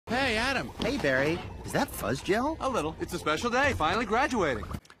Adam. Hey, Barry. Is that fuzz gel? A little. It's a special day, finally graduating.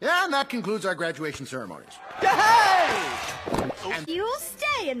 Yeah, and that concludes our graduation ceremonies. Yay! You'll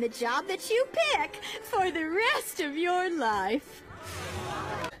stay in the job that you pick for the rest of your life.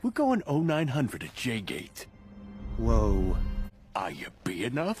 We're going 0900 at J-Gate. Whoa. Are you B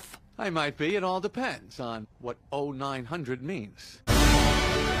enough? I might be. It all depends on what 0900 means.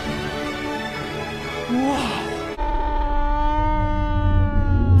 Whoa!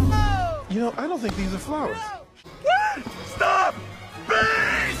 You know, I don't think these are flowers. What? Stop!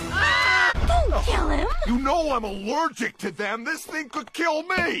 Bees! Don't kill him. You know I'm allergic to them. This thing could kill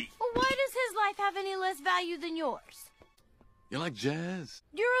me. Well, why does his life have any less value than yours? You like jazz?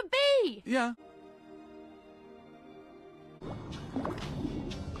 You're a bee. Yeah.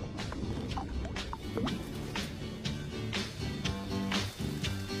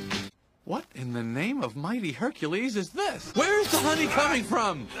 What in the name of mighty Hercules is this? Where's the honey coming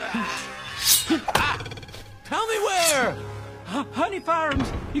from? Tell me where! Honey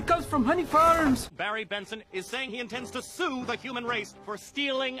Farms! He comes from Honey Farms! Barry Benson is saying he intends to sue the human race for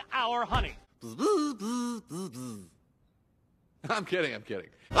stealing our honey. I'm kidding.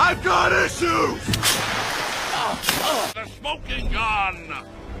 I've got issues! The smoking gun!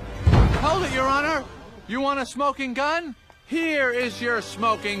 Hold it, Your Honor! You want a smoking gun? Here is your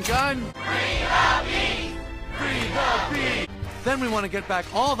smoking gun! Free the bee! Free the bee! Then we want to get back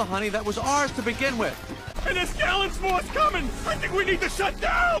all the honey that was ours to begin with. And this gallon's more's coming! I think we need to shut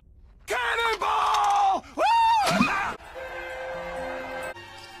down! Cannonball! Ah!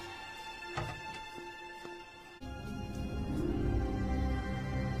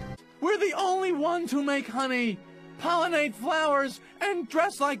 We're the only ones who make honey, pollinate flowers, and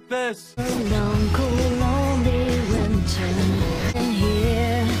dress like this. No.